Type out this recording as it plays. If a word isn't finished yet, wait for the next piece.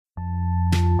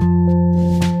I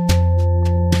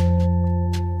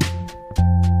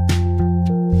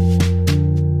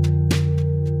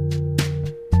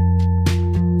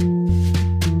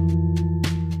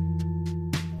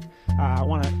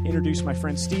want to introduce my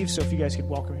friend Steve, so if you guys could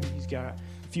welcome him, he's got a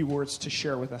few words to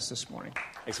share with us this morning.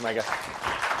 Thanks, Micah.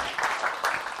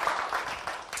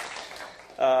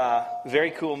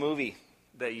 Very cool movie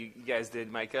that you guys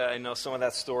did, Micah. I know some of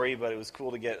that story, but it was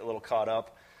cool to get a little caught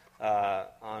up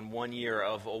on 1 year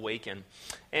of Awaken.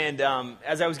 And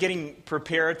as I was getting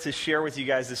prepared to share with you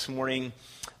guys this morning,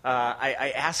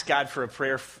 I asked God for a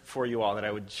prayer for you all that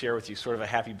I would share with you, sort of a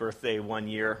happy birthday 1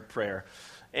 year prayer.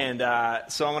 And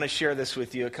so I want to share this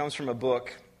with you. It comes from a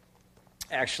book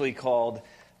actually called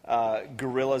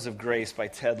Guerrillas of Grace by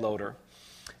Ted Loder.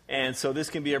 And so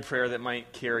this can be a prayer that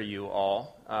might carry you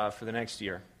all for the next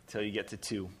year until you get to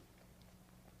 2.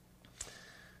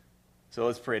 So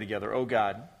let's pray together. Oh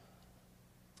God,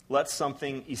 let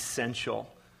something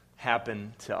essential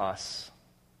happen to us.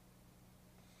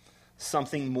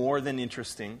 Something more than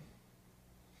interesting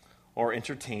or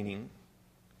entertaining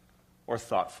or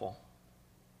thoughtful.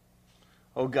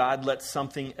 Oh God, let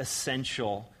something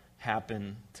essential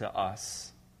happen to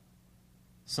us.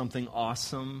 Something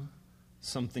awesome,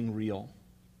 something real.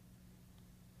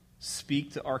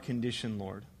 Speak to our condition,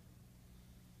 Lord,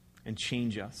 and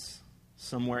change us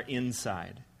somewhere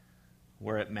inside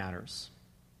where it matters.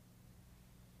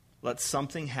 Let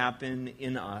something happen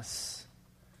in us,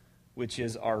 which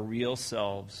is our real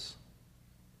selves,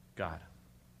 God.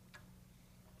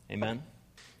 Amen.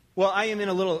 Well, I am in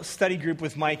a little study group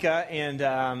with Micah, and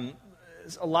a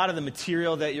lot of the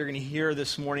material that you're going to hear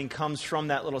this morning comes from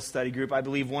that little study group. I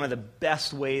believe one of the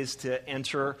best ways to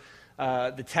enter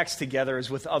the text together is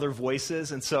with other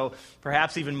voices, and so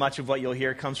perhaps even much of what you'll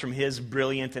hear comes from his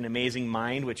brilliant and amazing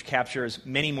mind, which captures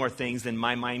many more things than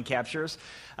my mind captures.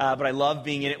 But I love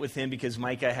being in it with him because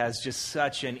Micah has just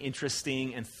such an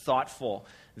interesting and thoughtful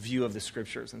view of the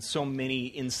Scriptures, and so many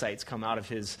insights come out of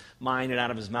his mind and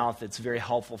out of his mouth. It's very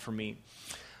helpful for me.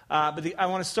 I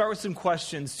want to start with some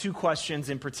questions, 2 questions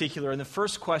in particular. And the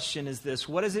first question is this: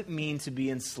 what does it mean to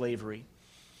be in slavery?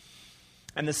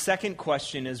 And the second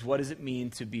question is, what does it mean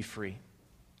to be free?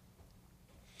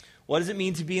 What does it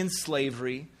mean to be in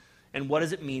slavery? And what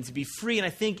does it mean to be free? And I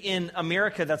think in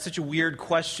America, that's such a weird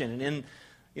question. And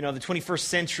in the 21st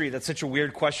century, that's such a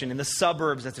weird question. In the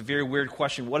suburbs, that's a very weird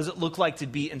question. What does it look like to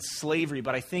be in slavery?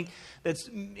 But I think that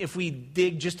if we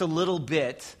dig just a little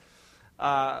bit,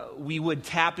 we would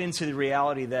tap into the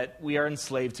reality that we are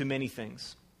enslaved to many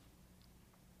things.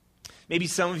 Maybe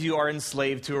some of you are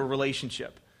enslaved to a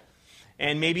relationship.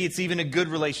 And maybe it's even a good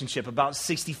relationship, about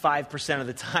 65% of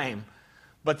the time.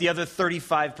 But the other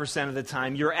 35% of the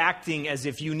time, you're acting as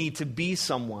if you need to be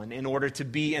someone in order to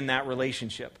be in that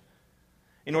relationship.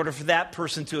 In order for that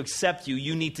person to accept you,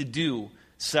 you need to do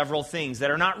several things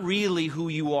that are not really who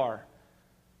you are.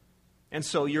 And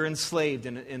so you're enslaved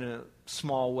in a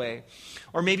small way.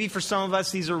 Or maybe for some of us,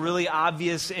 these are really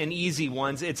obvious and easy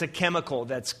ones. It's a chemical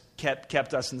that's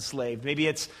kept us enslaved. Maybe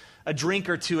it's a drink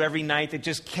or 2 every night that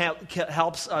just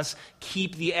helps us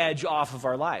keep the edge off of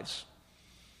our lives.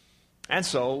 And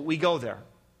so we go there.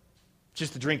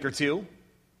 Just a drink or 2,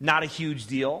 not a huge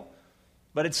deal,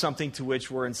 but it's something to which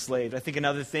we're enslaved. I think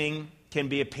another thing can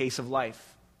be a pace of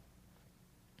life.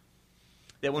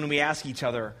 That when we ask each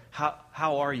other,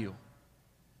 how are you?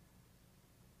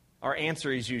 Our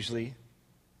answer is usually,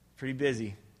 pretty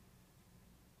busy.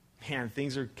 Man,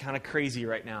 things are kind of crazy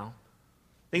right now.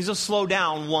 Things will slow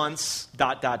down once, ...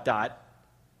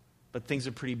 but things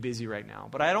are pretty busy right now.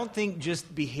 But I don't think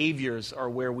just behaviors are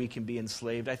where we can be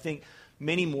enslaved. I think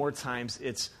many more times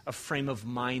it's a frame of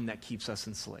mind that keeps us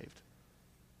enslaved.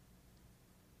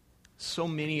 So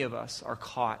many of us are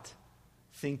caught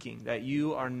thinking that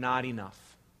you are not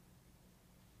enough.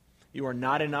 You are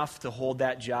not enough to hold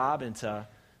that job and to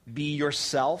be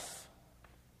yourself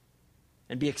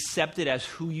and be accepted as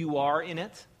who you are in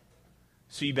it.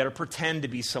 So you better pretend to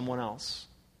be someone else.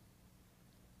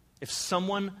 If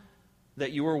someone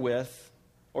that you were with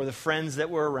or the friends that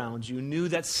were around you knew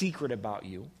that secret about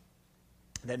you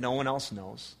that no one else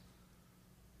knows,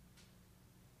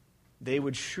 they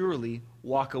would surely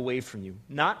walk away from you.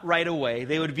 Not right away.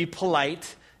 They would be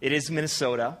polite. It is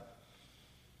Minnesota.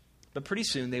 But pretty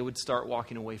soon they would start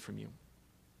walking away from you.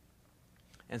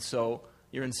 And so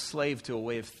you're enslaved to a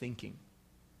way of thinking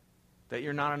that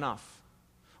you're not enough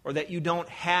or that you don't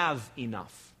have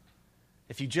enough.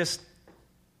 If you just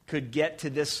could get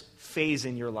to this phase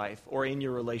in your life or in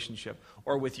your relationship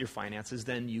or with your finances,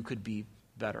 then you could be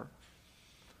better.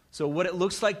 So what it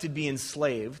looks like to be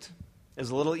enslaved is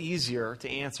a little easier to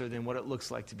answer than what it looks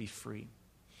like to be free.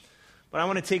 But I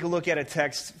want to take a look at a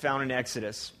text found in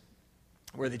Exodus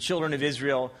where the children of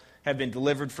Israel have been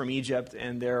delivered from Egypt,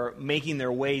 and they're making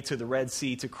their way to the Red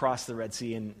Sea to cross the Red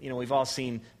Sea. And, we've all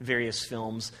seen various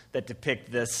films that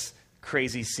depict this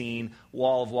crazy scene,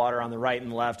 wall of water on the right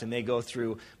and left, and they go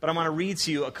through. But I'm going to read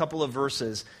to you a couple of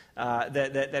verses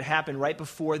that happen right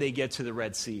before they get to the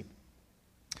Red Sea.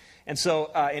 And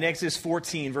so in Exodus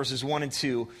 14, verses 1 and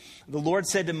 2, the Lord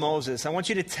said to Moses, I want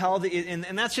you to tell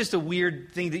and that's just a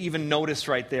weird thing to even notice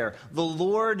right there. The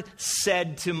Lord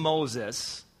said to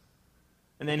Moses,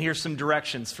 and then here's some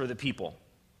directions for the people.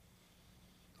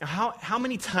 Now, how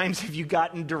many times have you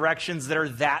gotten directions that are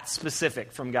that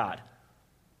specific from God?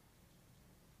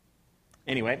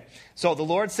 Anyway, so the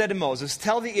Lord said to Moses,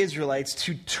 tell the Israelites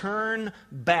to turn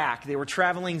back. They were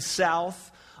traveling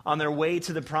south on their way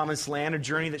to the promised land, a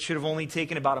journey that should have only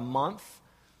taken about a month.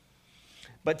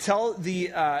 But tell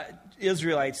the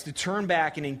Israelites to turn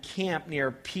back and encamp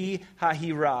near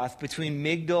Pi-hahiroth between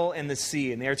Migdol and the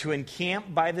sea. And they are to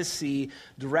encamp by the sea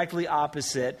directly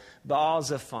opposite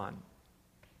Baal-zephon.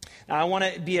 Now, I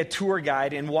want to be a tour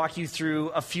guide and walk you through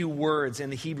a few words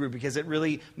in the Hebrew because it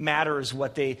really matters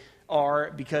what they are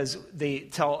because they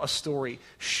tell a story.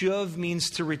 Shuv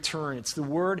means to return. It's the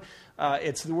word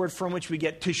from which we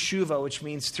get teshuva, which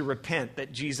means to repent,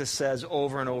 that Jesus says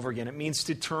over and over again. It means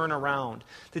to turn around,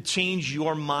 to change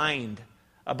your mind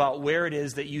about where it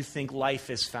is that you think life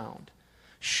is found.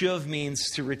 Shuv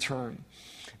means to return.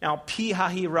 Now,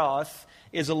 Pi-hahiroth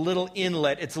is a little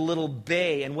inlet. It's a little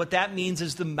bay. And what that means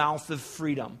is the mouth of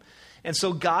freedom. And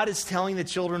so God is telling the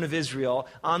children of Israel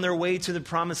on their way to the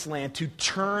promised land to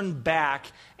turn back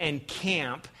and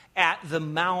camp at the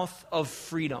mouth of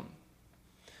freedom.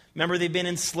 Remember, they've been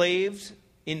enslaved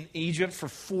in Egypt for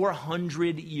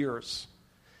 400 years.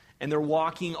 And they're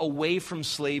walking away from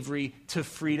slavery to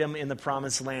freedom in the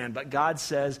promised land. But God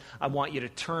says, I want you to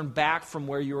turn back from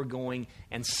where you are going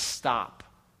and stop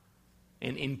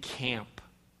and encamp.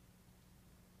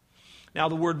 Now,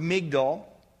 the word Migdol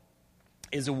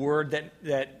is a word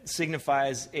that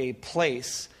signifies a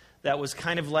place that was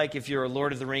kind of like, if you're a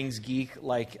Lord of the Rings geek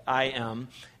like I am,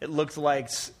 it looks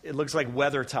like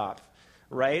Weathertop,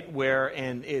 right?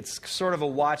 And it's sort of a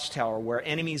watchtower where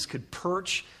enemies could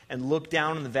perch and look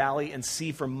down in the valley and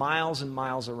see for miles and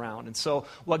miles around. And so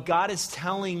what God is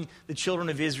telling the children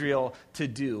of Israel to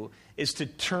do is to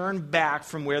turn back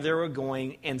from where they were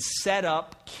going and set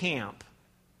up camp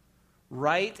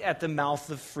right at the mouth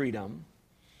of freedom.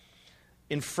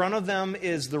 In front of them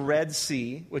is the Red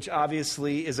Sea, which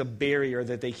obviously is a barrier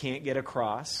that they can't get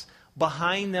across.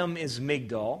 Behind them is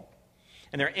Migdol,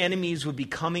 and their enemies would be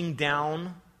coming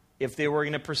down if they were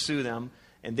going to pursue them,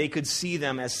 and they could see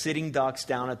them as sitting ducks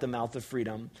down at the mouth of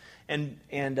freedom. And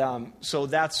so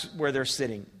that's where they're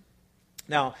sitting.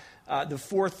 Now, the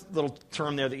fourth little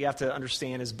term there that you have to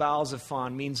understand is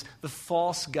Baal-zephon, means the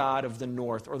false god of the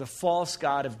north, or the false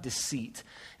god of deceit.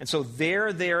 And so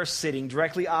they're sitting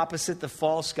directly opposite the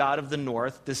false god of the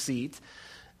north, deceit,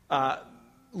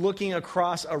 looking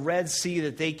across a Red Sea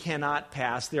that they cannot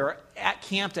pass. They're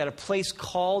camped at a place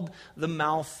called the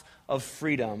Mouth of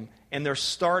Freedom, and they're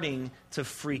starting to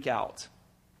freak out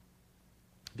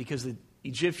because the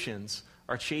Egyptians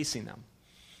are chasing them.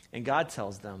 And God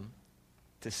tells them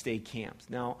to stay camped.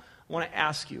 Now, I want to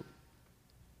ask you,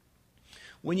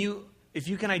 if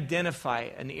you can identify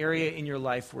an area in your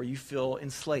life where you feel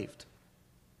enslaved,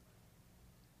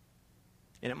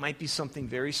 and it might be something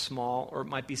very small or it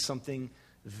might be something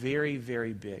very,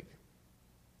 very big,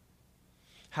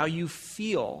 how you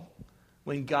feel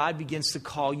when God begins to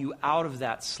call you out of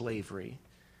that slavery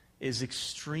is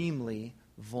extremely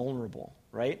vulnerable,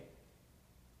 right?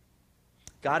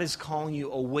 God is calling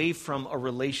you away from a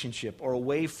relationship or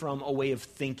away from a way of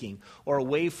thinking or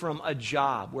away from a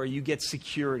job where you get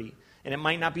security. And it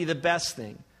might not be the best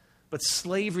thing, but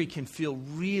slavery can feel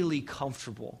really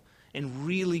comfortable and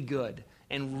really good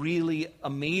and really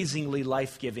amazingly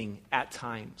life-giving at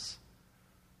times.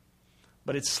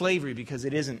 But it's slavery because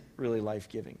it isn't really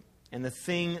life-giving. And the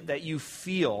thing that you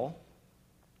feel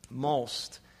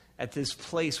most at this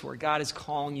place where God is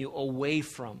calling you away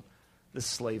from the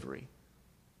slavery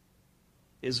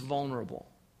is vulnerable.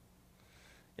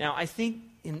 Now, I think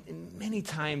in many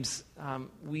times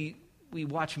we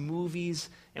watch movies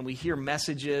and we hear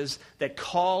messages that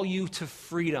call you to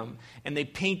freedom, and they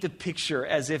paint the picture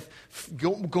as if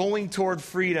going toward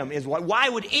freedom is why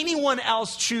would anyone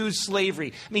else choose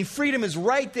slavery? I mean, freedom is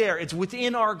right there. It's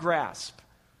within our grasp.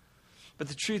 But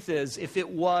the truth is, if it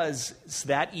was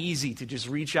that easy to just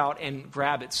reach out and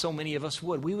grab it, so many of us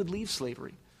would. We would leave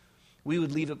slavery. We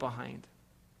would leave it behind.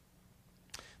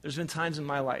 There's been times in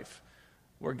my life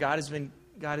where God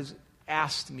has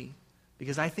asked me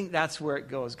Because I think that's where it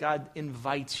goes. God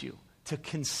invites you to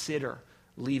consider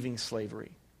leaving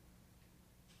slavery.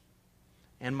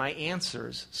 And my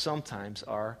answers sometimes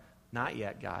are, not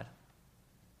yet, God.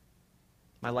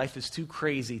 My life is too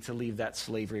crazy to leave that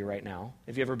slavery right now.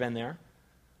 Have you ever been there?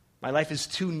 My life is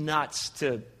too nuts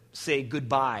to say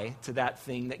goodbye to that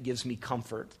thing that gives me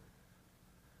comfort.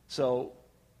 So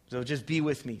just be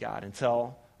with me, God,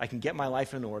 until I can get my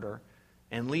life in order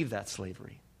and leave that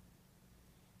slavery.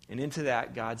 And into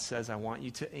that, God says, I want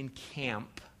you to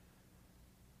encamp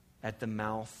at the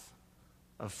mouth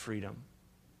of freedom.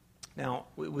 Now,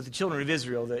 with the children of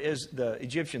Israel, the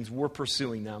Egyptians were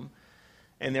pursuing them,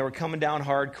 and they were coming down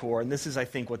hardcore, and this is, I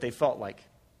think, what they felt like.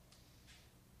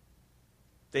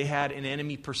 They had an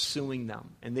enemy pursuing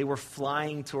them, and they were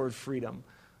flying toward freedom,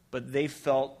 but they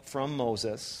felt from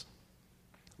Moses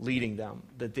leading them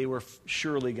that they were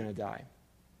surely going to die.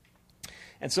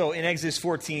 And so in Exodus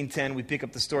 14:10, we pick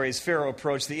up the story. As Pharaoh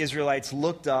approached, the Israelites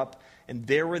looked up, and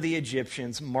there were the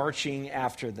Egyptians marching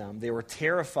after them. They were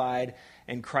terrified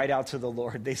and cried out to the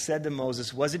Lord. They said to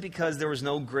Moses, was it because there was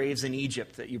no graves in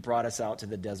Egypt that you brought us out to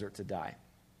the desert to die?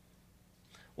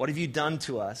 What have you done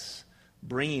to us,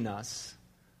 bringing us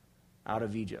out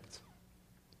of Egypt?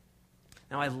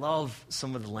 Now, I love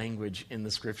some of the language in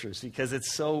the scriptures because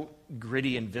it's so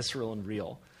gritty and visceral and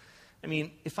real. I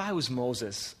mean, if I was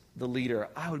Moses, the leader,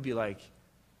 I would be like,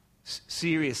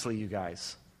 seriously, you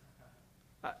guys.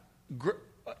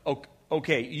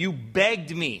 Okay, you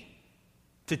begged me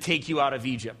to take you out of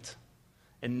Egypt,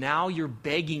 and now you're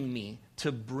begging me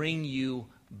to bring you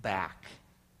back.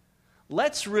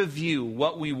 Let's review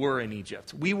what we were in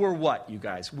Egypt. We were what, you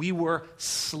guys? We were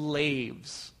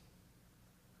slaves.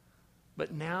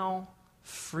 But now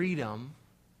freedom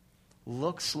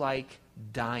looks like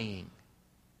dying,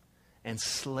 and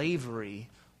slavery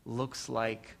looks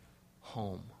like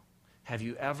home. Have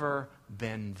you ever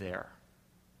been there?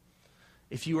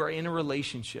 If you are in a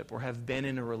relationship or have been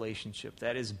in a relationship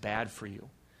that is bad for you,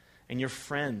 and your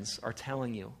friends are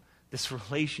telling you this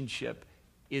relationship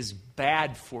is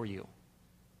bad for you,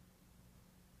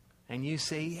 and you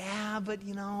say, yeah, but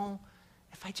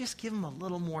if I just give him a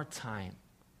little more time,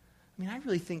 I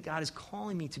really think God is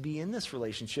calling me to be in this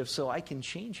relationship so I can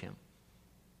change him.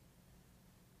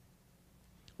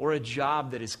 Or a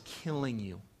job that is killing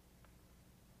you,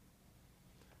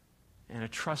 and a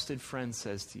trusted friend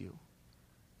says to you,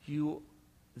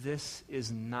 this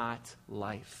is not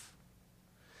life.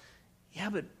 Yeah,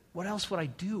 but what else would I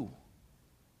do?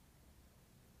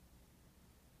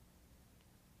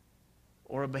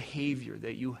 Or a behavior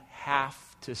that you have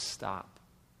to stop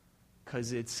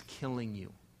because it's killing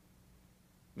you.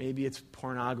 Maybe it's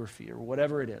pornography or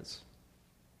whatever it is.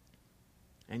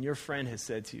 And your friend has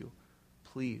said to you,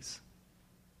 please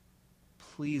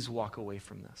walk away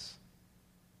from this.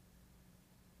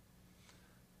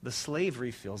 The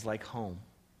slavery feels like home,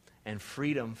 and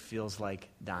freedom feels like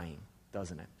dying,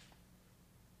 doesn't it?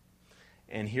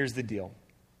 And here's the deal.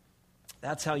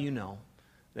 That's how you know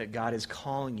that God is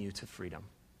calling you to freedom,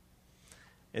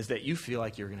 is that you feel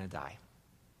like you're going to die.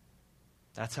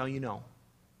 That's how you know.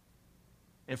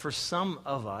 And for some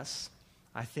of us,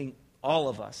 I think all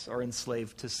of us are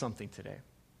enslaved to something today.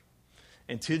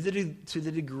 And to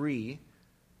the degree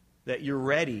that you're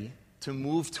ready to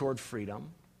move toward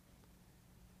freedom,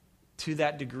 to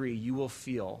that degree you will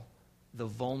feel the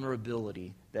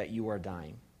vulnerability that you are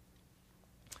dying.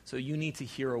 So you need to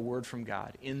hear a word from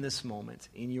God in this moment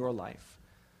in your life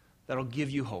that'll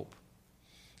give you hope.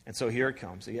 And so here it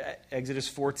comes. Exodus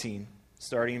 14,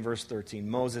 starting in verse 13.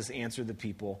 Moses answered the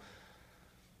people.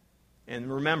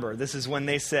 And remember, this is when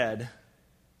they said,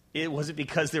 was it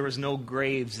because there was no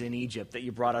graves in Egypt that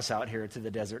you brought us out here to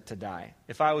the desert to die?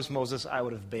 If I was Moses, I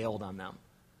would have bailed on them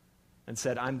and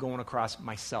said, I'm going across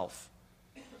myself.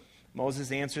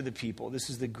 Moses answered the people. This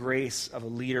is the grace of a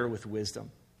leader with wisdom.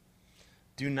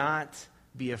 Do not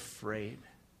be afraid.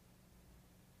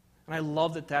 And I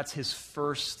love that that's his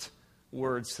first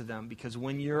words to them, because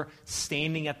when you're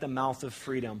standing at the mouth of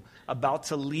freedom, about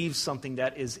to leave something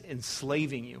that is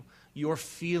enslaving you, your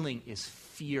feeling is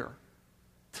fear.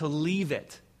 To leave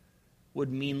it would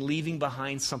mean leaving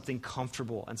behind something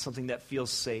comfortable and something that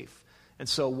feels safe. And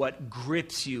so what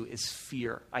grips you is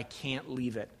fear. I can't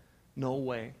leave it. No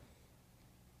way.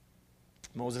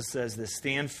 Moses says this,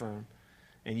 stand firm,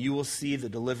 and you will see the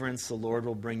deliverance the Lord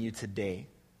will bring you today.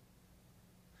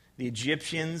 The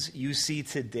Egyptians you see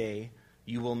today,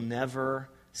 you will never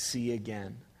see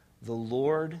again. The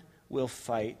Lord will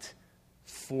fight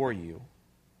for you.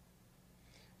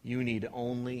 You need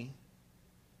only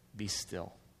be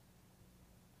still.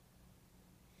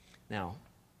 Now,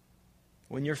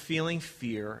 When you're feeling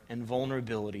fear and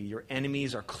vulnerability, your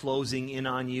enemies are closing in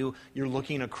on you, you're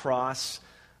looking across,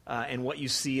 and what you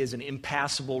see is an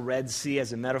impassable Red Sea.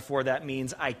 As a metaphor, that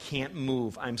means I can't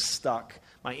move, I'm stuck.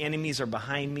 My enemies are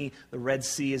behind me, the Red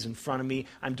Sea is in front of me.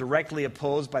 I'm directly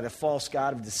opposed by the false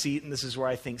god of deceit, and this is where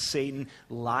I think Satan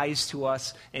lies to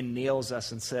us and nails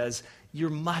us and says, you're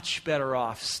much better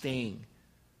off staying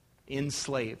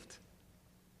enslaved.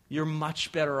 You're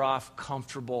much better off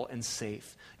comfortable and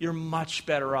safe. You're much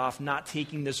better off not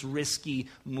taking this risky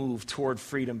move toward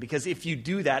freedom, because if you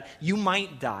do that, you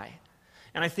might die.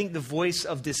 And I think the voice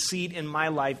of deceit in my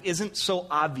life isn't so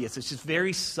obvious. It's just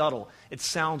very subtle. It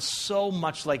sounds so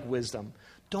much like wisdom.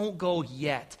 Don't go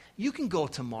yet. You can go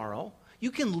tomorrow.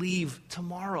 You can leave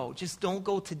tomorrow. Just don't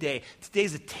go today.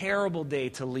 Today's a terrible day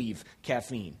to leave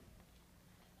caffeine.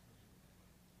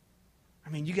 I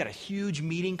mean, you got a huge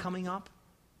meeting coming up.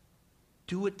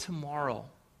 Do it tomorrow.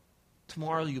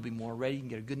 Tomorrow you'll be more ready. You can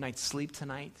get a good night's sleep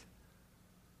tonight.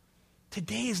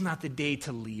 Today is not the day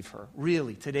to leave her.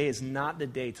 Really, today is not the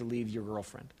day to leave your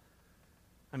girlfriend.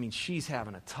 I mean, she's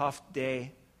having a tough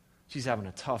day. She's having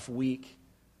a tough week.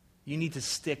 You need to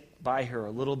stick by her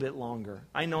a little bit longer.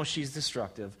 I know she's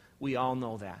destructive. We all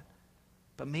know that.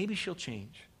 But maybe she'll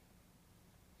change.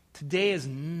 Today is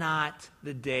not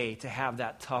the day to have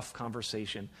that tough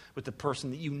conversation with the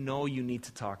person that you know you need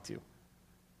to talk to.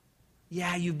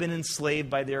 Yeah, you've been enslaved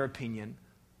by their opinion.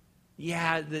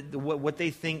 Yeah, what they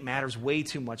think matters way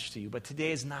too much to you. But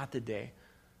today is not the day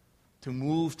to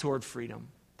move toward freedom.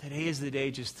 Today is the day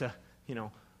just to,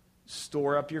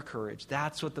 store up your courage.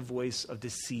 That's what the voice of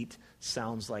deceit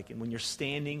sounds like. And when you're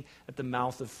standing at the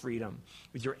mouth of freedom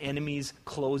with your enemies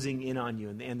closing in on you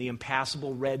and the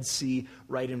impassable Red Sea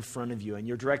right in front of you, and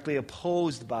you're directly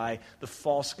opposed by the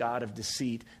false god of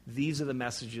deceit, these are the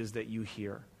messages that you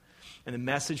hear. And the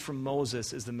message from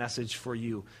Moses is the message for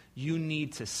you. You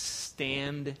need to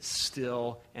stand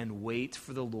still and wait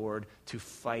for the Lord to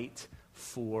fight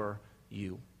for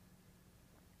you.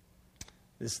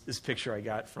 This picture I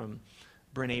got from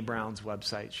Brene Brown's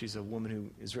website. She's a woman who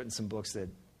has written some books that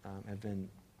have been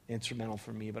instrumental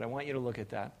for me, but I want you to look at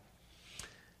that.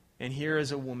 And here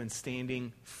is a woman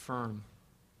standing firm,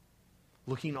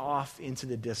 looking off into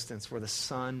the distance where the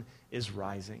sun is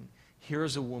rising.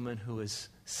 Here's a woman who is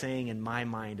saying, in my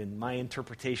mind and my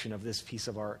interpretation of this piece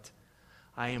of art,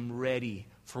 I am ready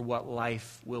for what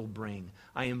life will bring.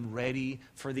 I am ready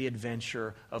for the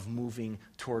adventure of moving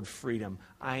toward freedom.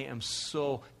 I am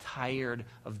so tired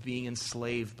of being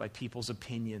enslaved by people's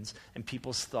opinions and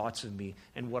people's thoughts of me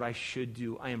and what I should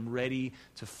do. I am ready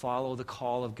to follow the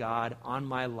call of God on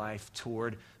my life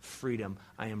toward freedom.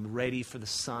 I am ready for the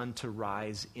sun to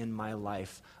rise in my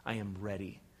life. I am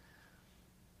ready.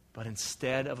 But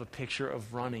instead of a picture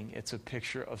of running, it's a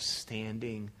picture of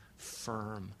standing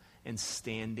firm and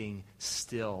standing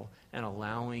still and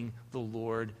allowing the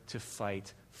Lord to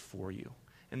fight for you.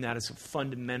 And that is a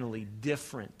fundamentally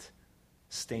different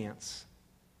stance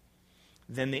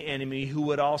than the enemy, who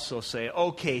would also say,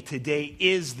 okay, today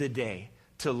is the day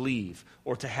to leave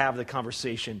or to have the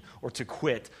conversation or to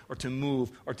quit or to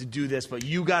move or to do this, but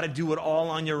you got to do it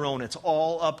all on your own. It's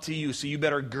all up to you. So you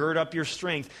better gird up your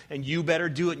strength and you better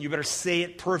do it and you better say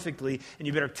it perfectly and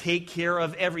you better take care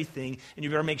of everything and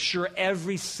you better make sure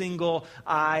every single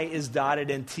I is dotted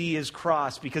and T is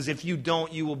crossed, because if you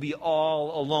don't, you will be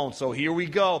all alone. So here we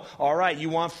go. All right, you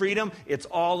want freedom? It's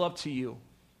all up to you.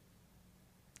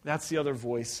 That's the other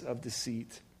voice of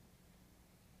deceit.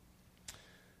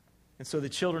 And so the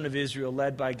children of Israel,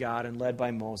 led by God and led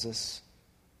by Moses,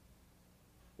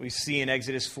 we see in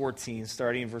Exodus 14,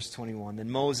 starting in verse 21, then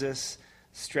Moses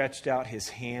stretched out his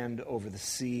hand over the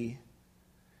sea,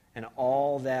 and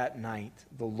all that night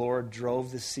the Lord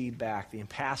drove the sea back, the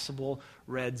impassable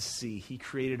Red Sea. He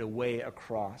created a way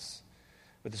across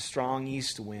with a strong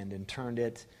east wind and turned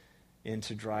it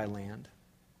into dry land.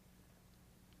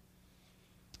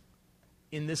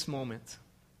 In this moment,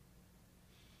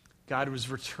 God was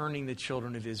returning the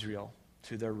children of Israel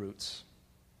to their roots.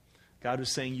 God was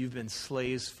saying, you've been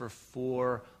slaves for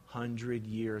 400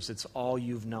 years. It's all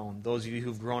you've known. Those of you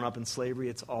who've grown up in slavery,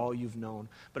 it's all you've known.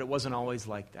 But it wasn't always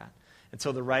like that. And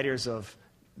so the writers of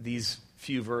these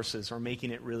few verses are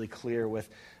making it really clear with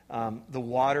the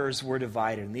waters were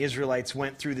divided. And the Israelites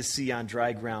went through the sea on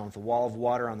dry ground with a wall of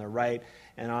water on their right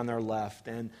and on their left.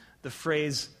 And the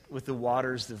phrase with the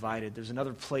waters divided, there's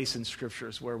another place in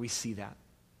Scriptures where we see that.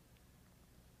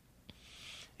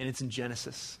 And it's in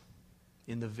Genesis,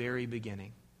 in the very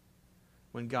beginning,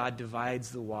 when God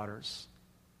divides the waters,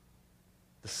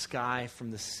 the sky from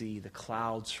the sea, the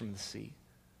clouds from the sea.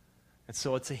 And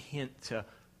so it's a hint to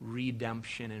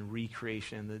redemption and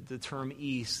recreation. The term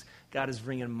east, God is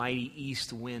bringing a mighty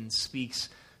east wind, speaks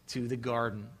to the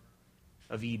Garden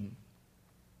of Eden.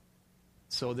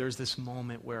 So there's this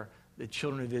moment where the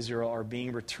children of Israel are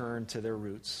being returned to their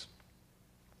roots.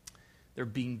 They're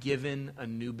being given a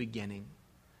new beginning.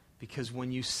 Because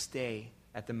when you stay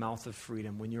at the mouth of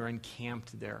freedom, when you're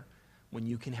encamped there, when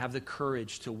you can have the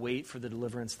courage to wait for the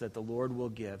deliverance that the Lord will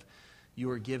give, you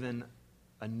are given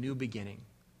a new beginning.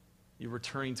 You're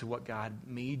returning to what God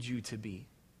made you to be.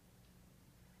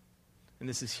 And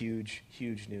this is huge,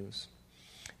 huge news.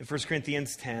 In 1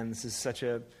 Corinthians 10, this is such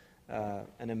an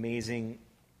amazing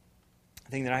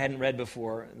thing that I hadn't read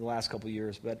before in the last couple of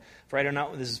years. But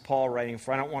this is Paul writing,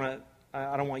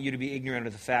 I don't want you to be ignorant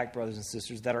of the fact, brothers and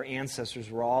sisters, that our ancestors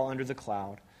were all under the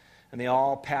cloud, and they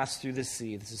all passed through the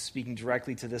sea. This is speaking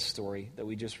directly to this story that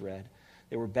we just read.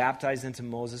 They were baptized into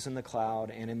Moses in the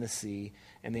cloud and in the sea,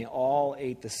 and they all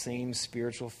ate the same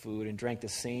spiritual food and drank the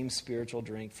same spiritual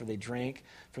drink, for they drank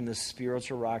from the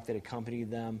spiritual rock that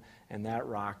accompanied them, and that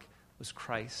rock was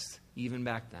Christ, even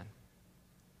back then.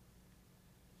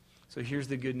 So here's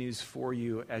the good news for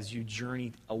you as you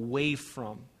journey away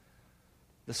from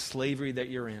the slavery that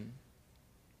you're in.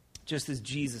 Just as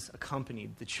Jesus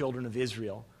accompanied the children of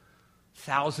Israel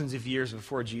thousands of years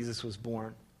before Jesus was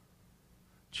born,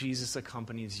 Jesus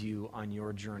accompanies you on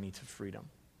your journey to freedom.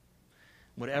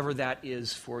 Whatever that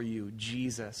is for you,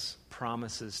 Jesus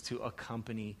promises to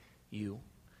accompany you,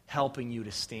 helping you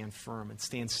to stand firm and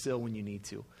stand still when you need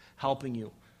to, helping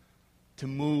you to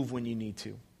move when you need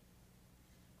to,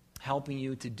 helping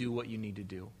you to do what you need to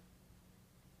do.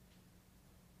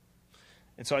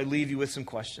 And so I leave you with some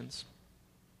questions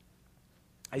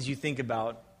as you think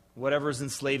about whatever's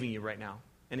enslaving you right now.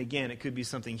 And again, it could be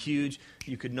something huge.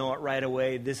 You could know it right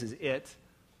away. This is it.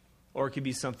 Or it could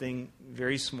be something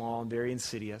very small and very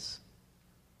insidious.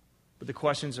 But the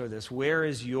questions are this. Where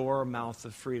is your mouth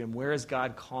of freedom? Where is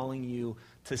God calling you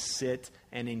to sit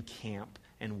and encamp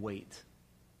and wait?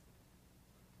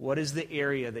 What is the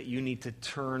area that you need to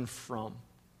turn from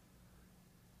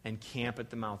and camp at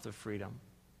the mouth of freedom?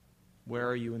 Where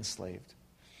are you enslaved?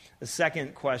 The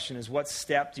second question is, what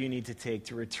step do you need to take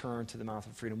to return to the mouth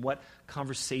of freedom? What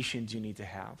conversation do you need to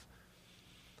have?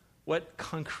 What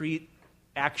concrete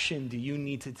action do you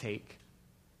need to take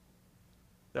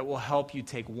that will help you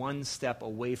take one step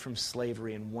away from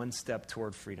slavery and one step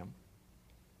toward freedom?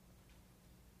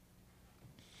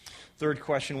 Third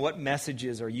question, what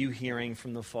messages are you hearing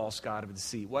from the false god of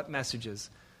deceit? What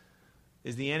messages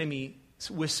is the enemy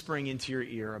whispering into your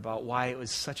ear about why it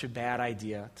was such a bad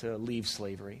idea to leave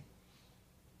slavery?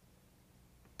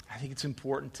 I think it's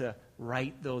important to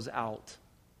write those out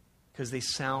because they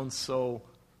sound so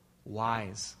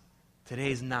wise.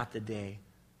 Today's not the day.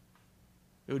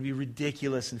 It would be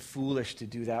ridiculous and foolish to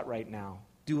do that right now.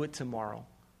 Do it tomorrow.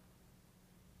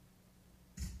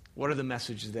 What are the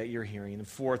messages that you're hearing? And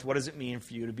fourth, what does it mean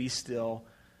for you to be still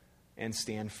and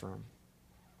stand firm?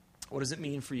 What does it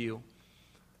mean for you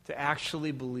to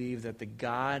actually believe that the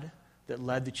God that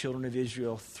led the children of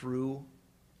Israel through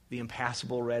the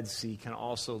impassable Red Sea can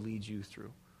also lead you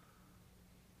through?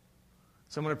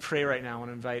 So I'm going to pray right now. I want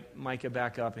to invite Micah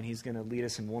back up, and he's going to lead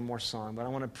us in one more song. But I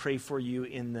want to pray for you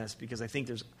in this because I think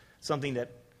there's something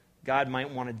that God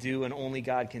might want to do, and only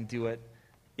God can do it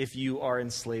if you are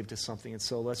enslaved to something. And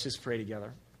so let's just pray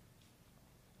together.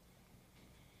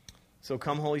 So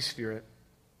come, Holy Spirit,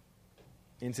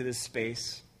 into this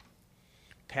space,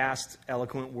 past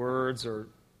eloquent words or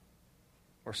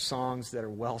songs that are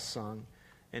well sung,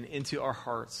 and into our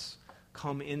hearts.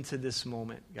 Come into this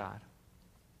moment, God,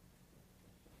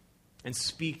 and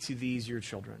speak to these, your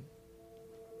children,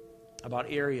 about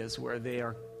areas where they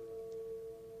are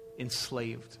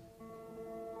enslaved.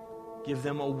 Give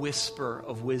them a whisper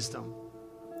of wisdom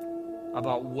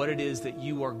about what it is that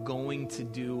you are going to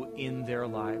do in their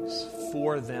lives,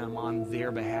 for them, on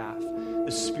their behalf.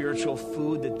 The spiritual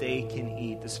food that they can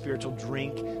eat, the spiritual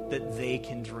drink that they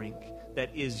can drink,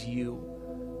 that is you.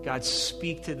 God,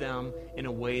 speak to them in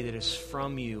a way that is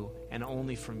from you and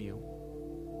only from you.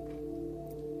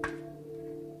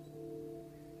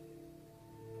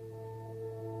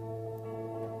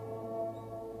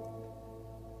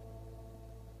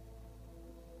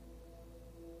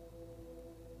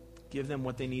 Give them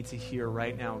what they need to hear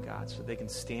right now, God, so they can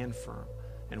stand firm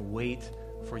and wait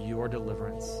for your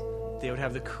deliverance. They would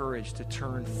have the courage to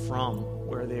turn from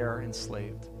where they are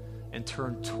enslaved and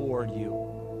turn toward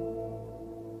you.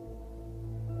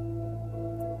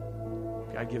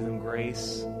 God, give them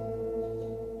grace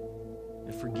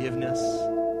and forgiveness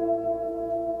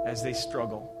as they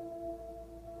struggle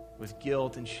with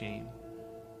guilt and shame.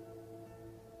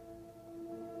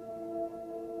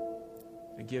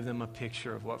 Give them a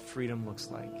picture of what freedom looks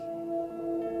like.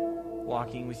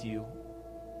 Walking with you.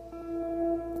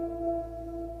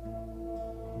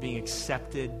 Being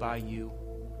accepted by you.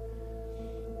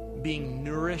 Being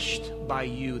nourished by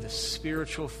you, the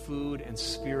spiritual food and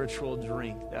spiritual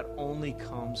drink that only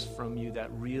comes from you, that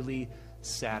really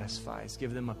satisfies.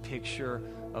 Give them a picture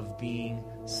of being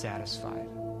satisfied.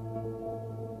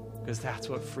 Because that's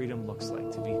what freedom looks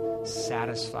like, to be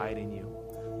satisfied in you.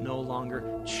 No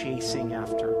longer chasing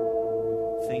after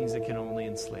things that can only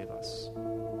enslave us.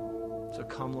 So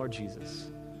come, Lord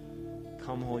Jesus.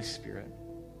 Come, Holy Spirit.